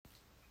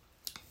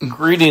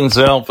Greetings,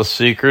 Alpha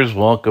Seekers.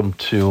 Welcome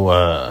to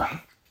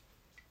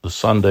the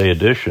Sunday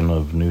edition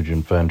of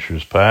Nugent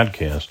Ventures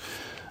podcast.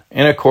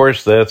 And, of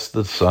course, that's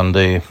the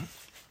Sunday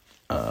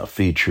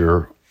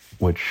feature,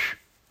 which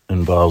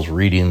involves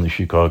reading the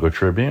Chicago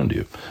Tribune to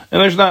you.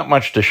 And there's not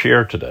much to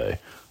share today.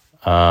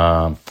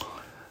 Our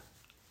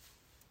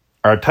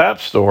top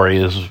story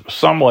is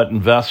somewhat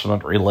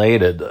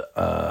investment-related.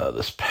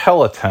 This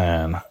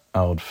Peloton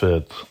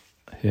outfit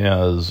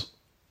has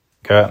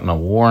gotten a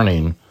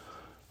warning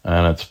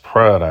on its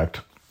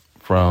product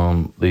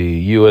from the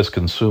U.S.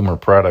 Consumer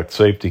Product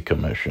Safety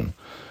Commission.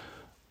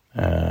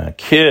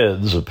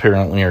 Kids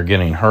apparently are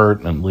getting hurt,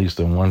 and at least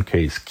in one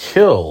case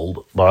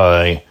killed,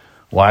 by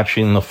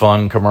watching the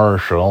fun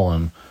commercial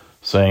and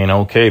saying,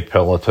 okay,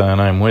 Peloton,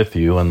 I'm with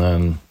you, and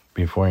then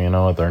before you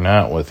know it, they're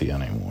not with you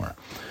anymore.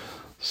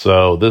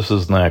 So this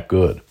is not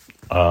good.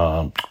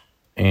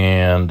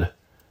 And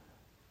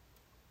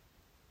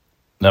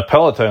now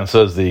Peloton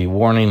says the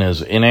warning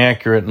is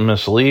inaccurate and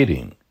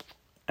misleading.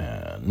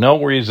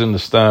 No reason to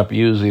stop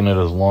using it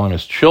as long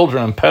as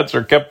children and pets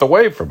are kept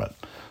away from it.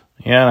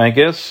 Yeah, and I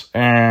guess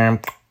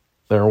there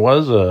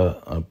was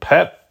a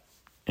pet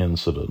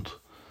incident.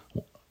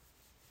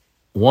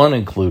 One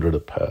included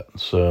a pet.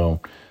 So,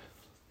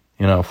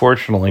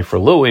 fortunately for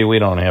Louie, we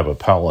don't have a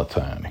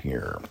Peloton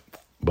here.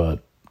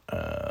 But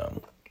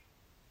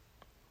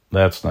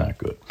that's not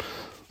good.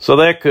 So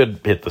that could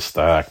hit the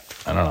stock.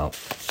 I don't know.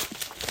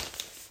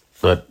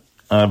 But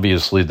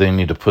obviously they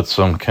need to put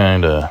some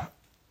kind of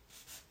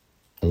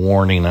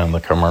warning on the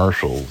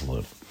commercials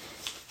that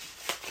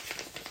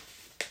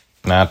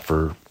not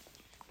for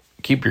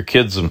keep your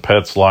kids and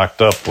pets locked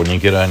up when you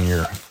get on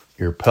your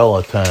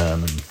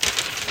Peloton and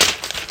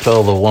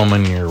tell the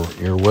woman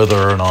you're with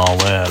her and all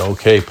that.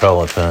 Okay,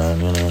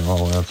 Peloton,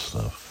 all that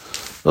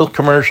stuff. Those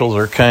commercials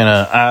are kind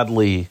of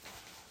oddly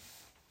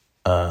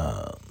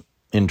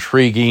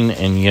intriguing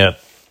and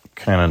yet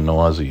kind of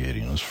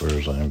nauseating as far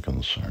as I'm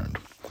concerned.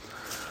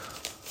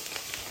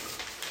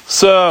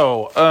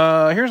 So,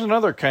 here's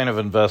another kind of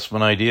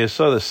investment idea. I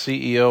saw the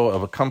CEO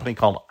of a company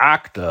called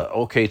Okta,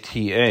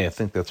 OKTA. I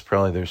think that's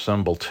probably their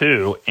symbol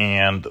too.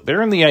 And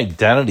they're in the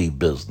identity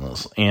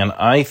business. And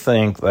I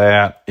think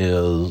that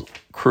is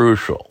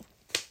crucial.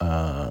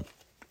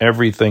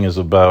 Everything is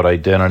about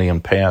identity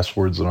and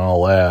passwords and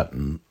all that.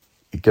 And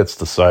it gets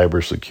to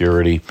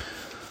cybersecurity.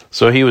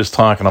 So he was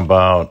talking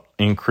about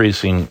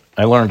increasing,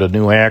 I learned a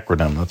new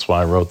acronym. That's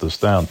why I wrote this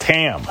down.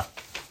 TAM,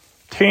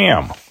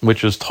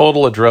 which is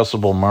total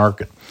addressable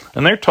market.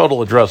 And their total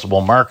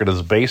addressable market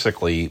is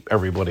basically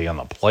everybody on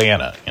the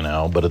planet,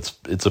 but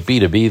it's a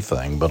B2B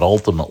thing. But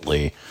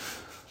ultimately,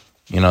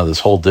 this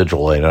whole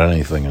digital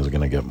identity thing is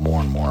going to get more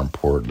and more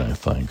important, I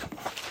think.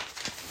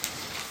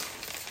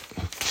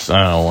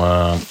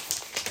 So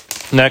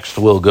next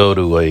we'll go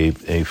to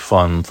a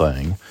fun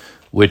thing,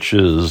 which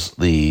is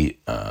the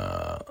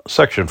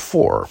Section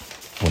 4,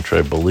 which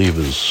I believe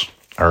is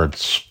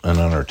arts and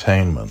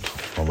entertainment,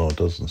 although it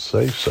doesn't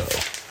say so.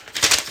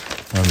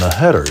 On the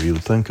header,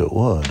 you'd think it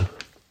would,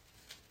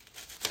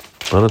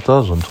 but it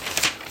doesn't.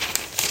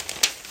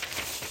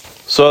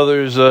 So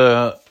there's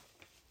a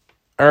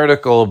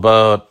article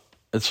about,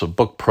 it's a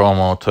book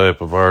promo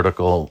type of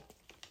article.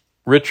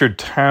 Richard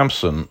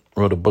Thompson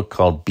wrote a book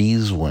called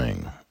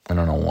Beeswing. I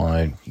don't know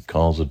why he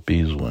calls it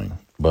Beeswing,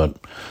 but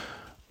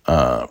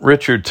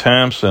Richard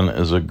Thompson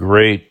is a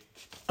great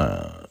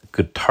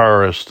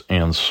guitarist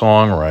and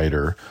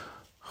songwriter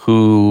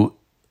who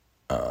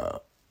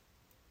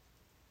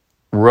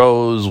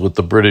rose with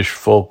the British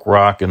Folk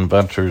Rock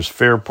Inventors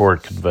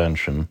Fairport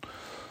Convention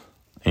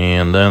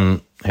and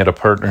then had a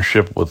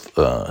partnership with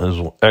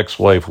his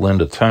ex-wife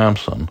Linda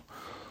Thompson,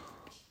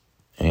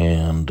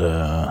 and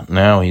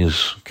now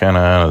he's kind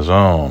of on his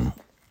own.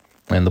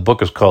 And the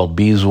book is called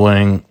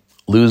Beeswing,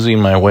 Losing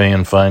My Way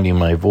and Finding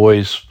My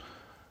Voice,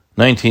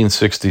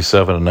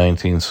 1967 to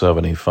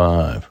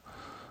 1975.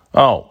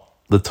 Oh,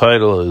 the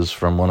title is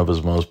from one of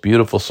his most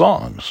beautiful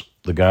songs,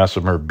 The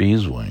Gossamer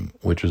Beeswing,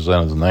 which is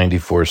on his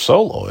 94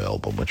 solo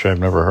album, which I've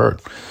never heard.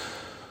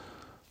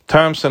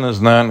 Thompson is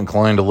not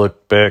inclined to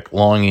look back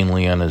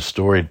longingly on his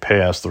storied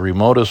past. The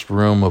remotest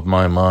room of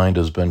my mind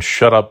has been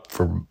shut up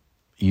for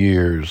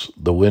years,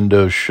 the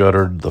windows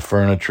shuttered, the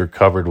furniture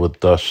covered with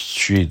dust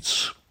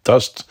sheets.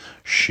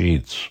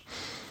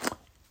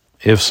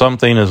 If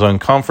something is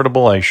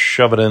uncomfortable, I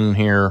shove it in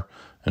here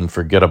and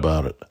forget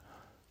about it.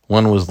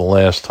 When was the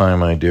last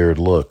time I dared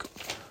look?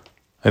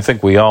 I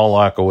think we all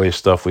lock away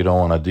stuff we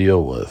don't want to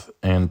deal with.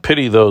 And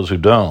pity those who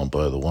don't,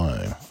 by the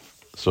way.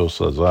 So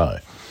says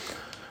I.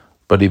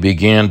 But he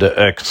began to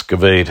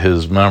excavate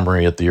his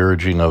memory at the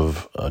urging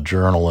of a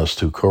journalist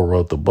who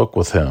co-wrote the book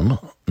with him,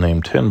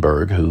 named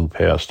Tinberg, who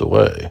passed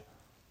away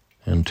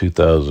in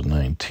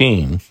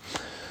 2019.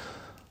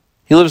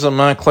 He lives in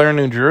Montclair,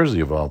 New Jersey,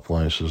 of all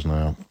places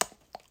now.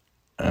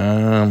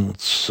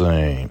 Let's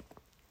see.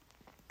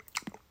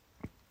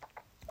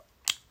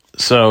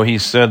 So he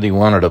said he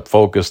wanted to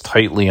focus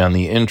tightly on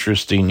the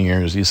interesting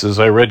years. He says,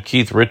 I read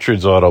Keith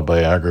Richards'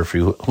 autobiography.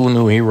 Who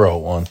knew he wrote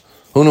one?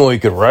 Who knew he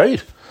could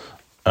write?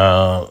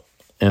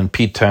 and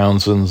Pete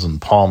Townsend's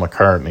and Paul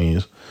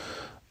McCartney's.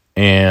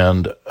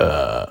 And,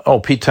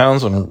 Pete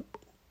Townsend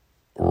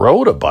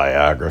wrote a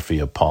biography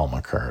of Paul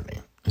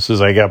McCartney. He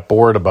says, I got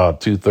bored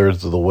about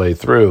 2/3 of the way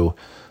through.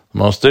 The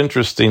most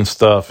interesting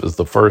stuff is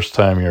the first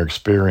time you're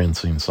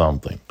experiencing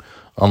something.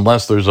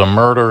 Unless there's a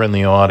murder in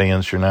the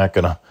audience, you're not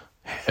going to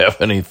have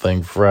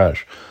anything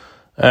fresh.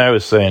 I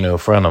was saying to a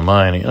friend of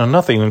mine,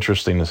 nothing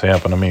interesting has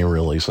happened to me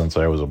really since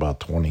I was about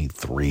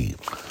 23.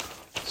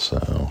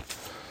 So,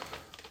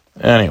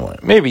 anyway,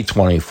 maybe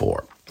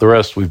 24. The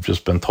rest we've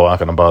just been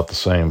talking about the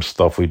same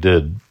stuff we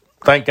did.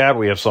 Thank God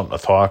we have something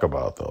to talk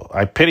about, though.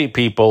 I pity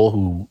people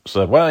who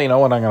said, well, you know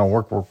what, I'm going to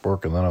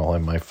work, and then I'll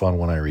have my fun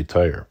when I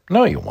retire.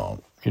 No, you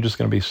won't. You're just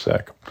going to be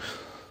sick.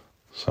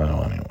 So,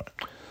 anyway.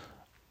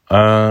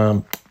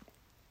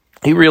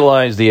 He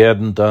realized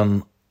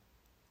there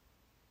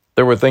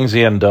were things he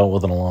hadn't dealt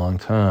with in a long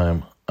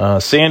time.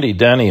 Sandy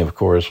Denny, of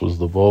course, was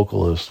the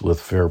vocalist with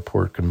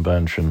Fairport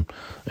Convention,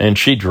 and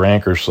she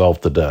drank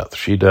herself to death.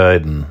 She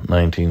died in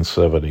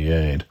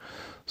 1978.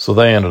 So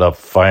they ended up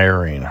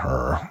firing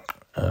her,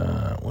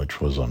 which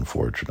was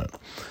unfortunate.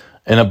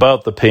 And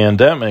about the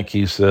pandemic,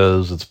 he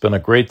says, it's been a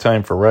great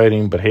time for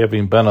writing, but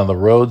having been on the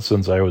road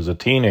since I was a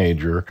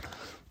teenager,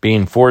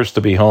 being forced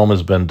to be home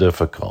has been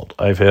difficult.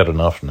 I've had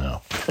enough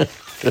now.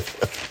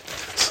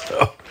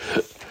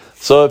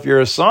 So if you're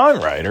a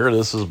songwriter,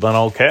 this has been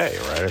okay,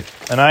 right?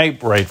 And I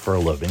write for a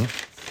living.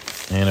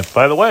 And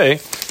by the way,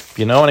 if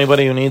you know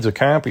anybody who needs a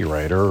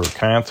copywriter or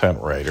content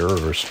writer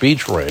or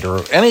speech writer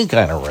or any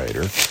kind of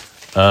writer,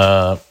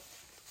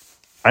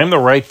 I'm the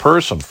right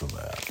person for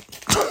that.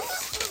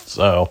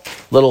 So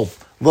little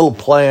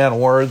play on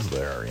words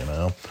there,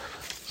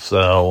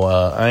 So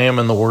I am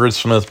in the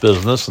wordsmith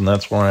business, and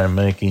that's where I'm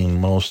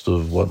making most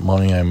of what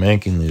money I'm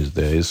making these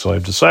days. So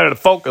I've decided to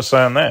focus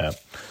on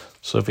that.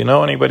 So if you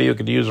know anybody who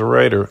could use a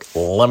writer,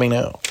 let me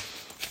know.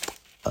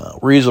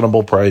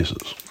 Reasonable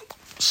prices.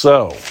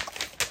 So,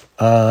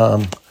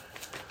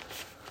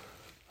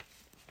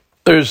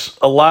 there's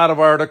a lot of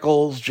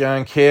articles,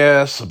 John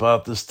Cass,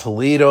 about this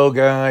Toledo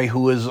guy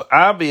who is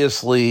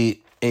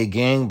obviously a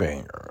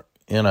gangbanger,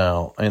 and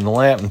the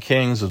Latin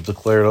Kings have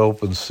declared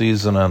open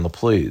season on the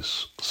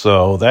police.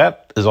 So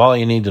that is all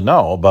you need to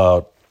know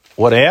about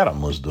what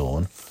Adam was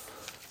doing.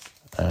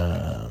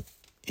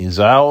 He's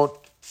out.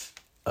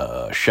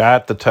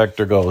 Shot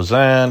detector goes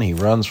in. He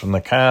runs from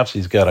the cops.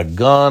 He's got a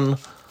gun.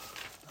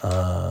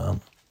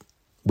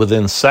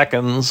 Within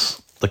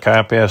seconds, the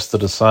cop has to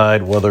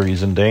decide whether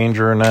he's in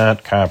danger or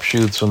not. Cop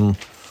shoots him,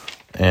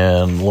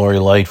 and Lori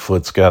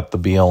Lightfoot's got the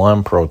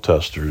BLM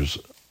protesters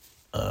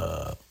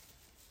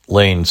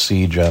laying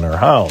siege on her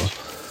house.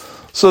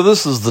 So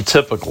this is the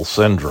typical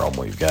syndrome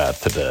we've got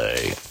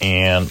today.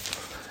 And,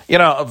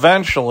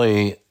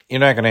 eventually, you're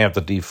not going to have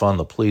to defund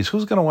the police.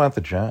 Who's going to want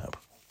the job,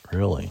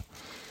 really?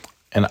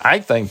 And I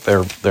think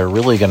they're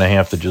really going to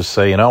have to just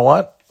say, you know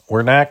what?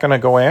 We're not going to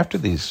go after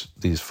these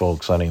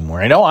folks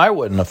anymore. I know I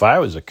wouldn't if I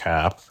was a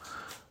cop.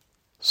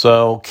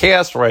 So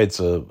Cass writes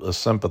a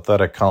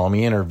sympathetic column.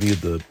 He interviewed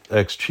the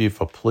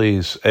ex-chief of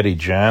police, Eddie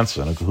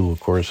Johnson, who, of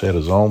course, had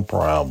his own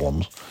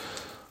problems.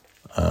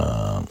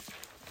 And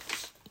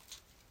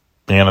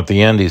at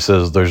the end, he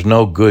says, there's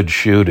no good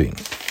shooting.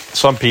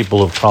 Some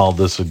people have called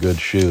this a good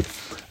shoot.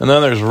 And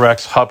then there's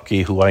Rex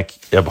Hupke, who I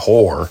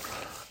abhor,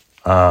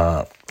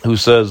 who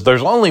says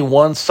there's only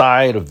one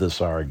side of this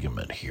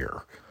argument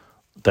here,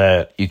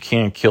 that you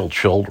can't kill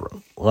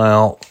children.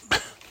 Well,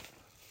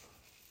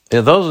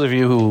 those of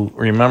you who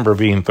remember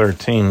being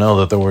 13 know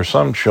that there were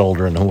some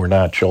children who were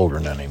not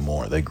children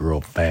anymore. They grew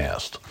up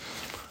fast.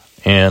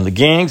 And the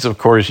gangs, of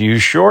course,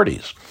 use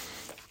shorties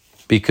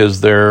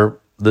because the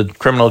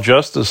criminal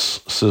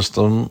justice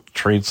system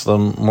treats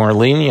them more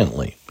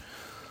leniently.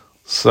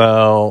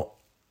 So,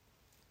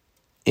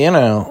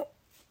 to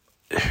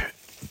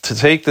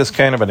take this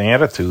kind of an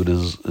attitude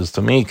is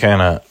to me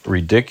kind of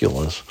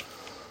ridiculous.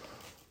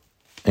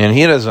 And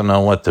he doesn't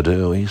know what to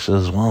do. He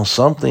says, well,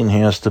 something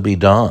has to be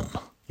done.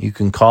 You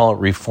can call it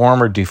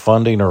reform or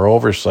defunding or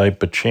oversight,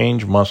 but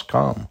change must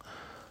come.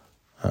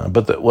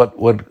 But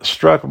what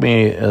struck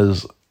me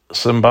as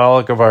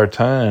symbolic of our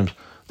times,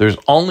 there's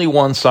only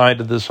one side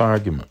to this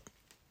argument.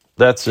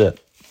 That's it.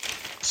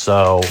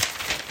 So,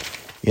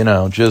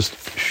 just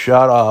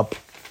shut up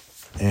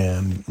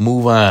and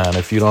move on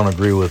if you don't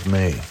agree with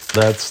me.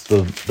 That's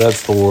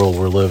the world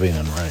we're living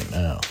in right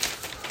now.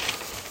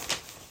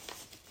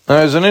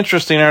 There's an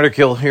interesting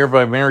article here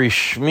by Mary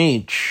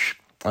Schmeech.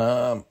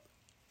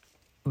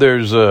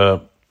 There's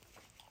a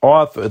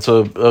author. It's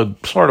a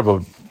sort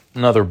of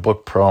another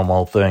book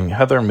promo thing.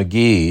 Heather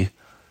McGhee,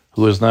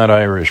 who is not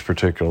Irish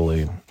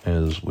particularly,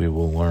 as we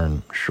will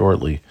learn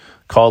shortly,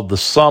 called The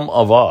Sum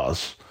of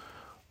Us.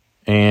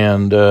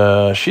 And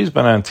she's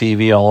been on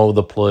TV all over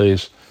the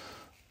place.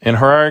 And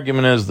her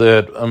argument is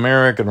that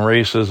American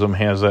racism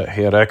has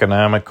had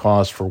economic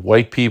costs for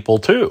white people,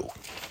 too,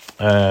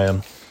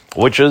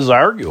 which is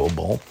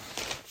arguable.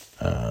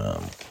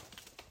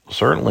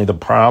 Certainly the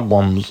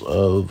problems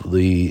of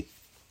the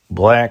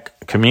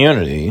black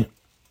community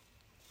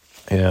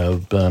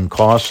have been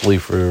costly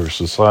for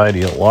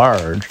society at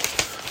large.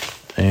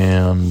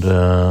 And,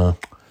 but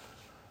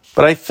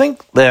I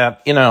think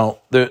that,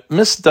 the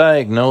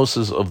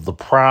misdiagnosis of the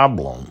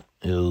problem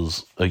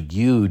is a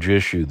huge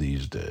issue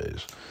these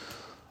days.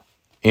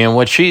 And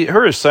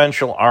her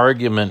essential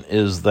argument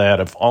is that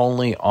if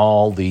only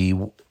all the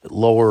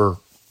lower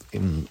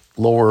and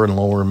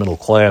lower middle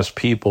class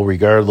people,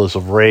 regardless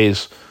of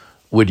race,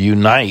 would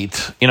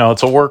unite,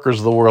 it's a workers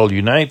of the world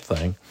unite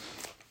thing,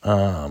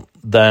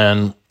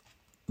 then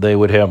they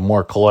would have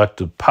more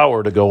collective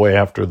power to go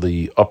after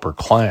the upper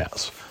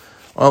class.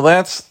 Well,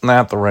 that's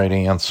not the right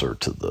answer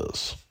to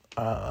this.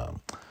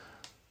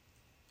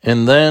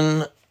 And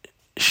then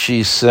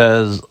she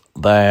says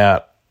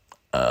that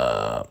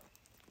the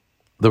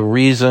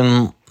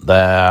reason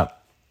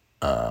that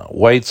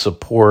white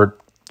support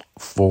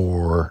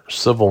for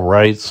civil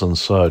rights and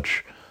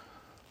such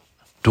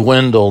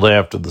dwindled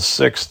after the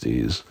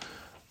 60s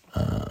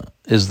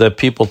is that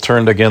people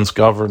turned against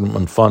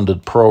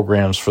government-funded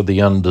programs for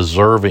the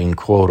undeserving,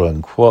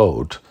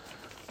 quote-unquote,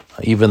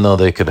 even though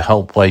they could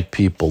help white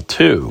people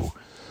too.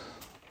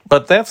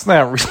 But that's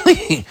not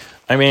really,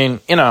 I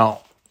know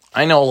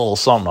a little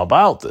something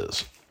about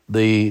this.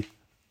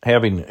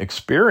 Having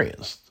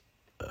experienced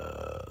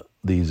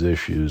these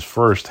issues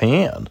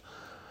firsthand,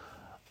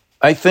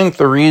 I think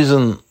the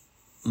reason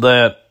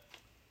that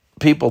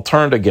people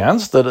turned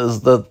against it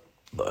is that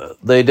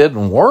they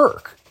didn't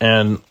work.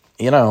 And,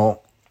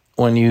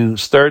 when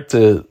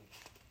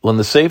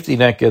the safety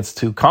net gets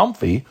too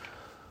comfy,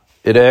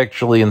 it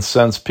actually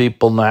incents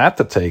people not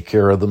to take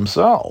care of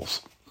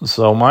themselves.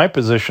 So my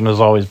position has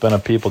always been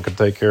if people can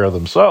take care of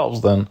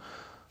themselves, then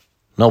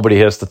nobody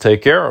has to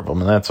take care of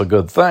them, and that's a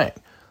good thing.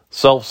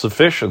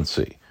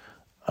 Self-sufficiency.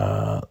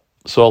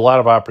 So a lot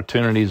of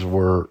opportunities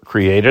were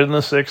created in the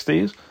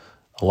 60s.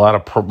 A lot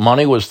of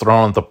money was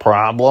thrown at the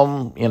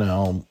problem,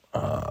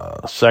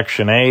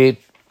 Section 8,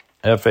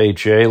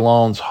 FHA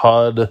loans,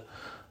 HUD,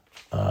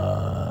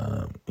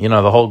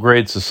 the whole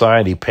Great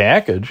Society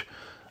package.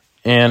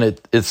 And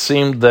it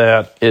seemed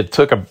that it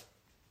took a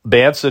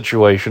bad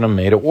situation and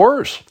made it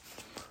worse.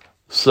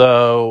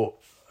 So,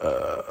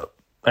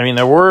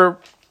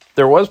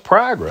 there was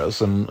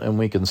progress, and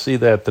we can see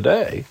that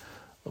today.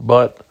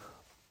 But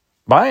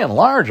by and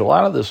large, a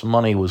lot of this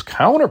money was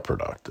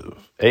counterproductive.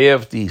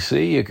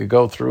 AFDC, you could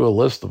go through a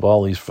list of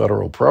all these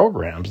federal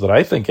programs that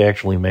I think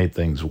actually made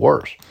things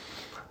worse.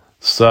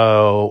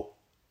 So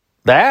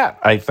that,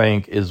 I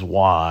think, is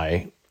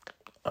why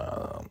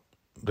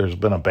there's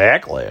been a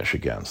backlash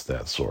against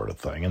that sort of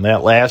thing. And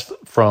that lasts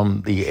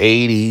from the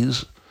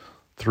 80s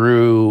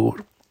through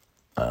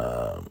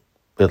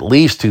at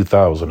least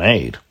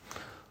 2008.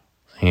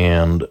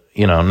 And,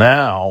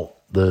 now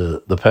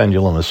the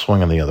pendulum is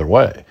swinging the other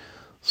way.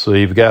 So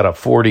you've got a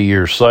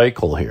 40-year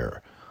cycle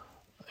here.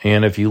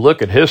 And if you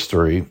look at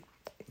history,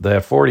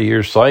 that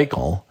 40-year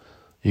cycle,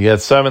 you got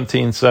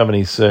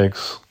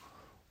 1776,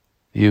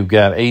 you've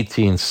got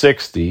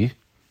 1860,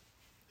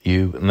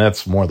 and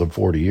that's more than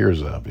 40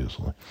 years,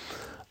 obviously.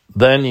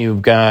 Then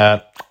you've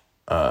got,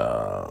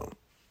 there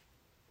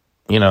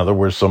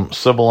was some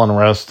civil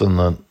unrest in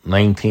the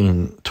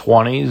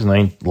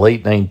 1920s,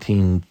 late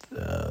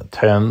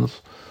 1910s.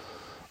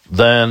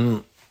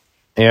 Then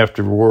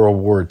after World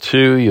War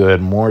II, you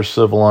had more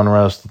civil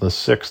unrest in the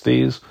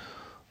 60s.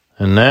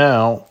 And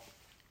now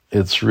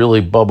it's really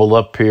bubbled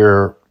up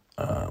here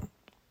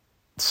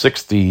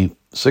 60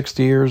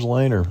 years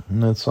later.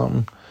 Isn't that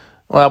something?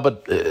 Well,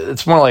 but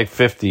it's more like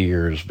 50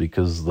 years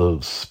because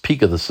the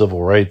peak of the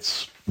civil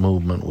rights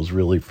movement was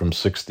really from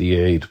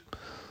 68,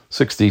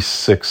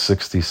 66,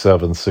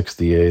 67,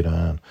 68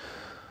 on.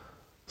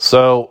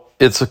 So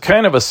it's a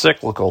kind of a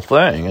cyclical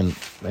thing.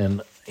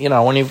 And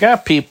when you've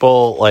got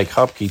people like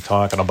Hupke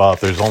talking about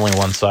there's only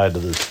one side to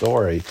this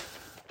story,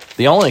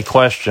 the only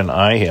question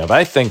I have,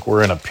 I think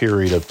we're in a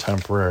period of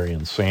temporary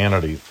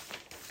insanity,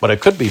 but it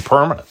could be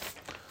permanent.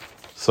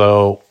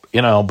 So,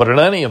 but in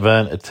any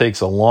event, it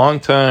takes a long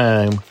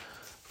time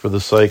for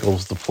the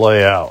cycles to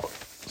play out.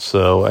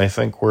 So I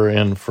think we're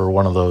in for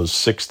one of those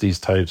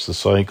 60s types of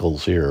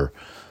cycles here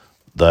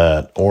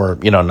or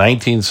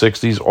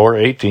 1960s or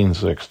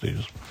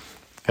 1860s.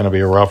 Going to be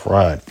a rough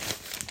ride,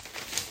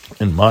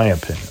 in my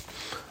opinion.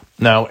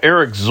 Now,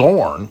 Eric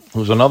Zorn,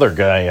 who's another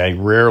guy I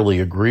rarely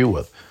agree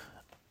with,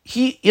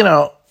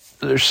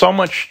 there's so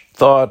much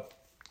thought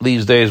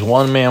these days,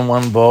 one man,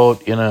 one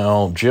vote,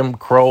 Jim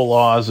Crow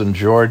laws in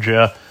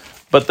Georgia.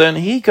 But then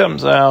he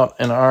comes out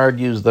and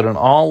argues that an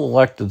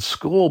all-elected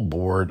school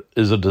board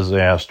is a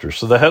disaster.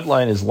 So the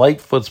headline is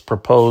Lightfoot's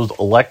proposed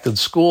elected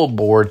school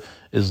board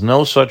is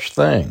no such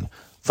thing,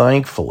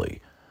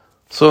 thankfully.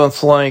 So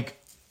it's like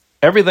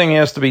everything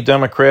has to be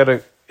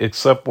Democratic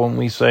except when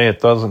we say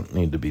it doesn't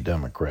need to be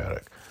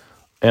Democratic.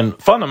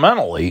 And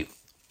fundamentally,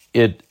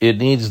 it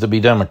needs to be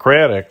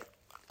Democratic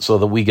so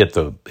that we get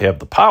to have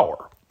the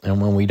power. And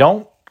when we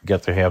don't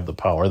get to have the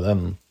power,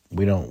 then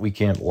we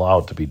can't allow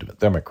it to be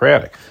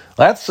democratic.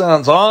 That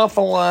sounds an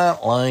awful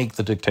lot like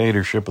the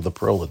dictatorship of the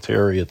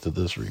proletariat to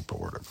this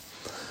reporter.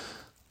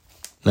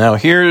 Now,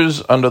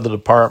 here's under the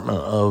Department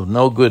of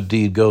No Good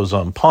Deed Goes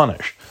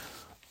Unpunished.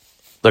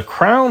 The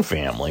Crown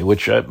family,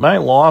 which my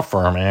law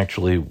firm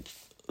actually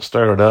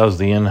started out as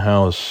the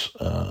in-house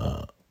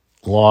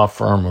law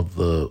firm of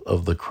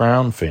the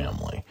Crown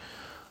family,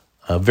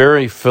 a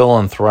very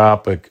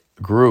philanthropic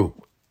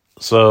group.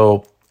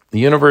 So the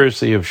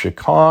University of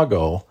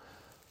Chicago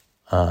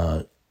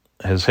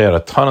has had a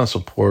ton of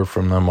support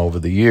from them over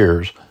the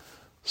years.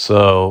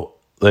 So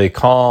they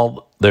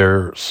called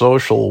their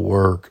social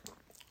work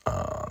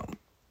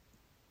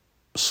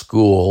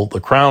school the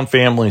Crown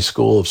Family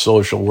School of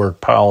Social Work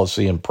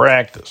Policy and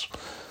Practice.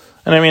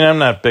 And I mean, I'm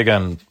not big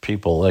on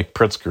people like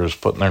Pritzker's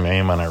putting their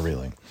name on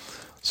everything.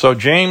 So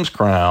James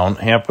Crown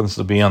happens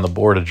to be on the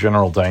board of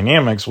General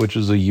Dynamics, which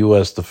is a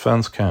U.S.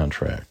 defense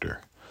contractor.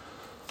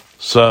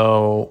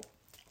 So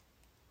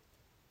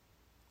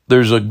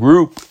there's a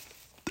group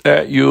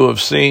at U of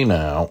C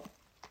now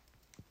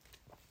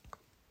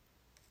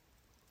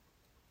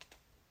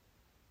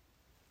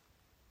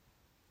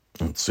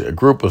a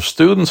group of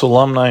students,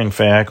 alumni, and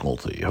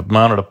faculty have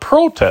mounted a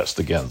protest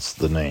against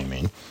the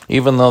naming,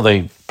 even though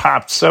they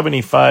popped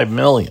 $75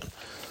 million.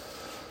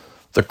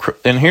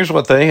 And here's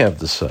what they have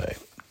to say.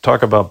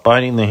 Talk about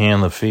biting the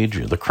hand that feeds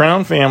you. The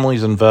Crown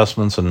family's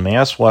investments in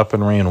mass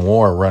weaponry and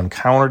war run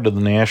counter to the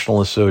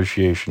National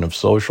Association of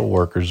Social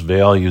Workers'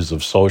 values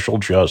of social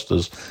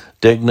justice,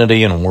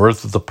 dignity, and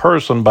worth of the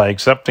person. By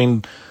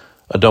accepting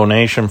a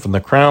donation from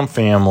the Crown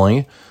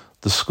family,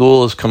 the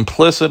school is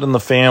complicit in the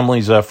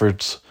family's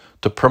efforts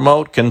to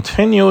promote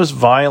continuous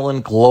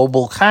violent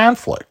global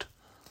conflict.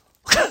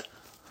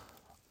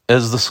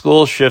 As the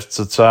school shifts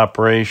its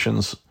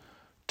operations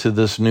to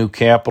this new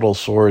capital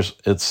source,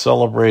 its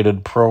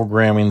celebrated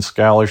programming,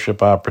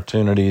 scholarship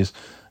opportunities,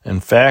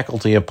 and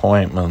faculty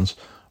appointments,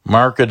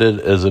 marketed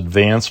as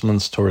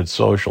advancements towards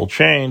social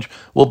change,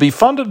 will be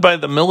funded by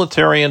the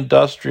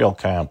military-industrial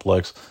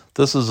complex.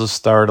 This is a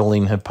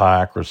startling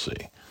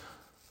hypocrisy.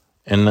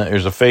 And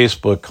there's a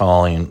Facebook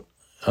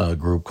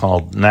group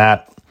called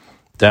Not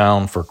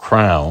Down for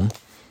Crown,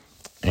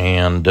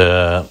 and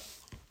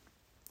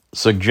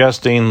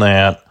suggesting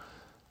that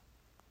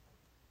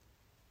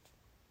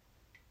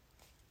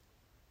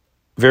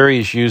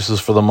various uses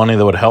for the money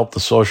that would help the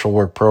social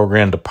work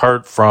program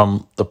depart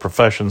from the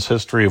profession's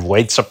history of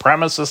white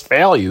supremacist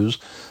values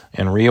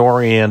and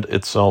reorient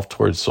itself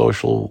towards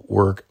social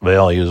work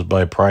values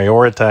by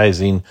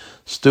prioritizing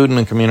student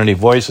and community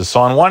voices.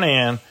 So on one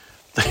hand,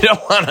 they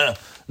don't want to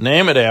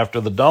name it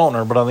after the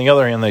donor, but on the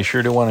other hand, they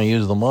sure do want to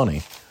use the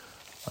money.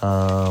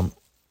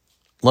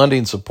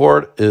 Lending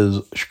support is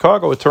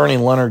Chicago attorney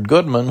Leonard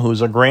Goodman,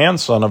 who's a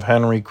grandson of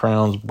Henry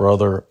Crown's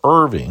brother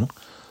Irving.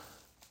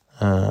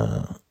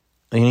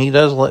 And he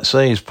does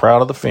say he's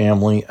proud of the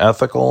family,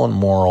 ethical and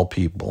moral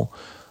people,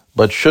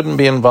 but shouldn't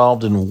be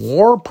involved in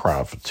war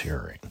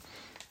profiteering.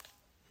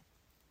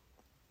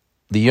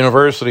 The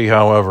university,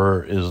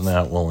 however, is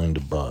not willing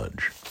to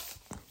budge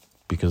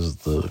because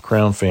the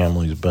Crown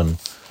family's been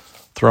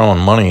throwing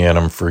money at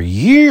him for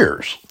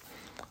years.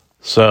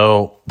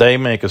 So they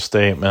make a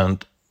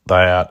statement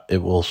that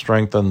it will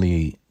strengthen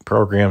the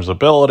program's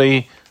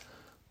ability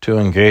to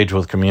engage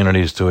with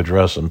communities to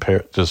address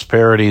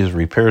disparities,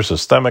 repair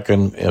systemic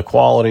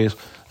inequalities,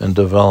 and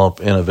develop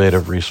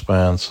innovative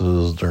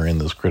responses during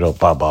this critical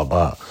blah, blah,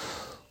 blah.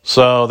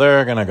 So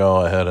they're going to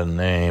go ahead and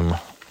name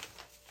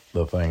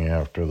the thing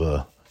after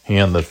the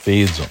hand that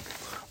feeds them.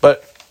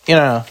 But,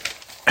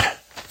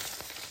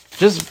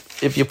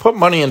 just if you put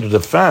money into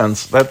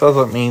defense, that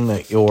doesn't mean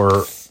that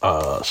you're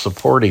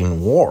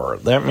supporting war.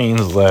 That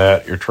means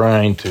that you're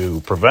trying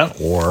to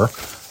prevent war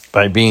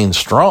by being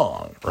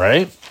strong,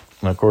 right?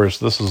 And, of course,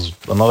 this is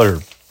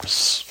another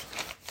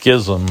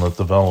schism that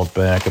developed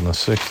back in the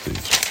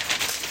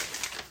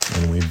 60s.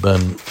 And we've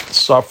been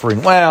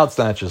suffering. Well, it's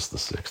not just the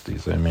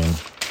 60s. I mean,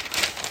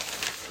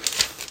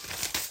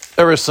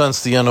 ever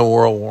since the end of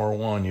World War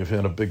I, you've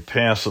had a big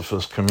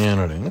pacifist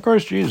community. And, of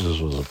course, Jesus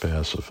was a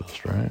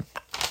pacifist, right?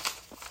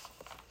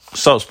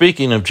 So,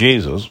 speaking of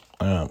Jesus,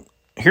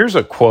 here's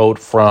a quote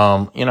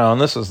from,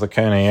 and this is the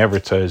kind of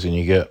advertising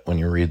you get when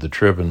you read the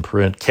Trib in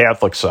print,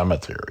 Catholic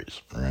cemeteries,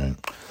 right?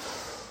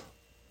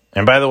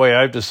 And by the way,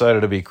 I've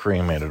decided to be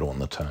cremated when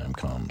the time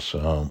comes,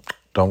 so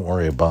don't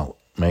worry about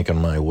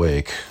making my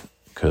wake,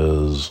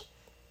 because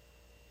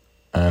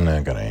I'm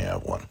not going to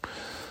have one.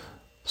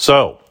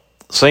 So,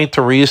 St.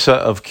 Teresa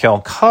of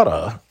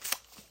Calcutta,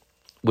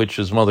 which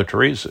is Mother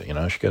Teresa,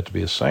 she got to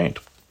be a saint,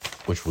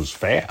 which was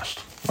fast.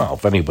 Well,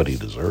 if anybody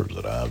deserves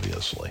it,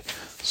 obviously.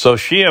 So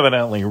she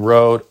evidently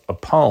wrote a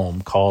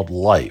poem called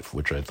Life,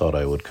 which I thought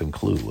I would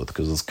conclude with,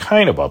 because it's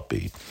kind of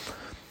upbeat.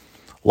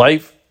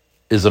 Life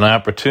is an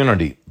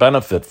opportunity.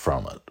 Benefit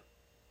from it.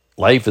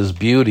 Life is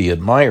beauty.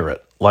 Admire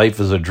it. Life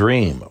is a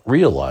dream.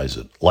 Realize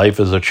it. Life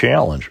is a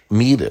challenge.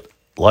 Meet it.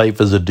 Life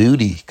is a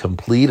duty.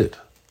 Complete it.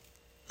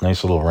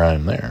 Nice little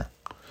rhyme there.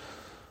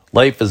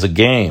 Life is a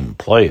game.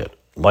 Play it.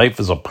 Life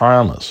is a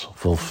promise.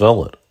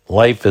 Fulfill it.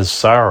 Life is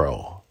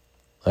sorrow.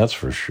 That's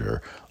for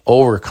sure.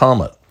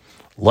 Overcome it.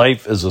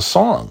 Life is a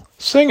song.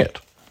 Sing it.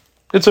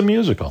 It's a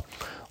musical.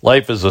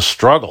 Life is a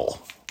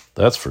struggle.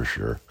 That's for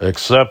sure.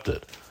 Accept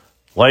it.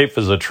 Life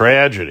is a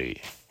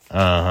tragedy.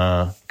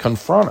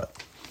 Confront it.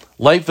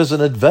 Life is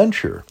an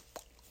adventure.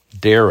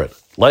 Dare it.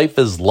 Life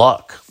is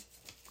luck.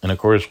 And of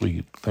course,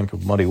 we think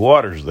of Muddy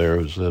Waters there,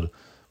 who said, if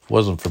it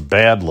wasn't for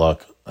bad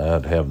luck,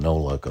 I'd have no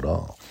luck at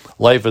all.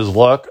 Life is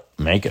luck.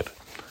 Make it.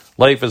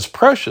 Life is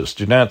precious.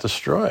 Do not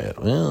destroy it.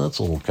 Well, that's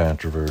a little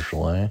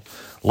controversial, eh?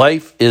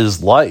 Life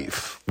is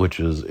life, which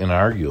is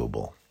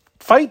inarguable.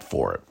 Fight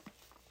for it.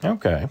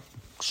 Okay.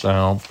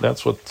 So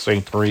that's what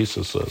St.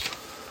 Teresa says.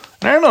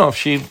 And I don't know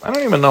if I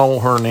don't even know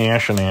her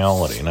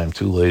nationality, and I'm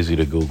too lazy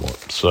to Google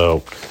it.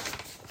 So,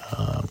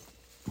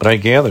 but I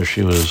gather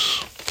she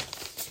was,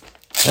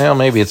 well,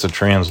 maybe it's a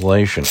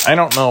translation. I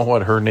don't know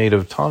what her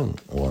native tongue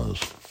was.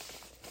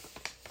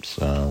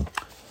 So,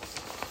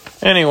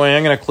 anyway,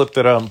 I'm going to clip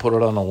that out and put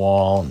it on the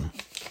wall, and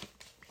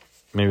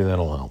maybe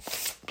that'll help.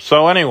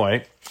 So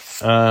anyway,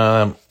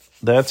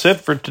 that's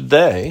it for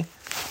today.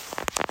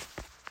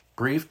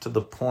 Brief to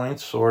the point,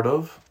 sort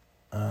of.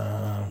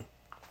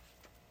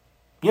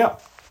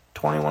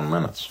 21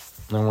 minutes.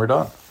 Then we're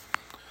done.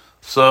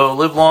 So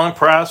live long,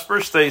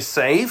 prosper, stay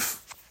safe.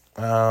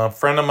 A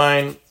friend of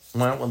mine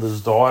went with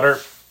his daughter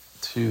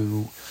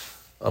to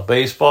a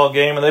baseball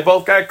game, and they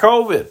both got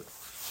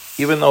COVID,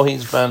 even though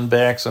he's been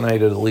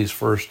vaccinated at least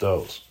first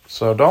dose.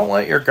 So don't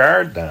let your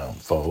guard down,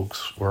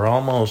 folks. We're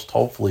almost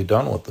hopefully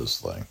done with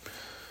this thing.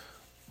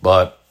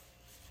 But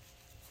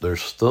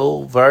there's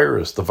still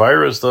virus. The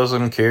virus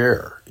doesn't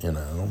care,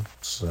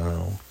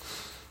 So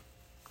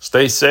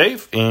stay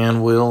safe,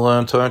 and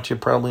we'll talk to you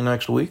probably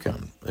next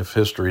weekend, if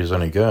history is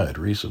any guide,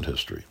 recent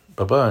history.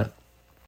 Bye-bye.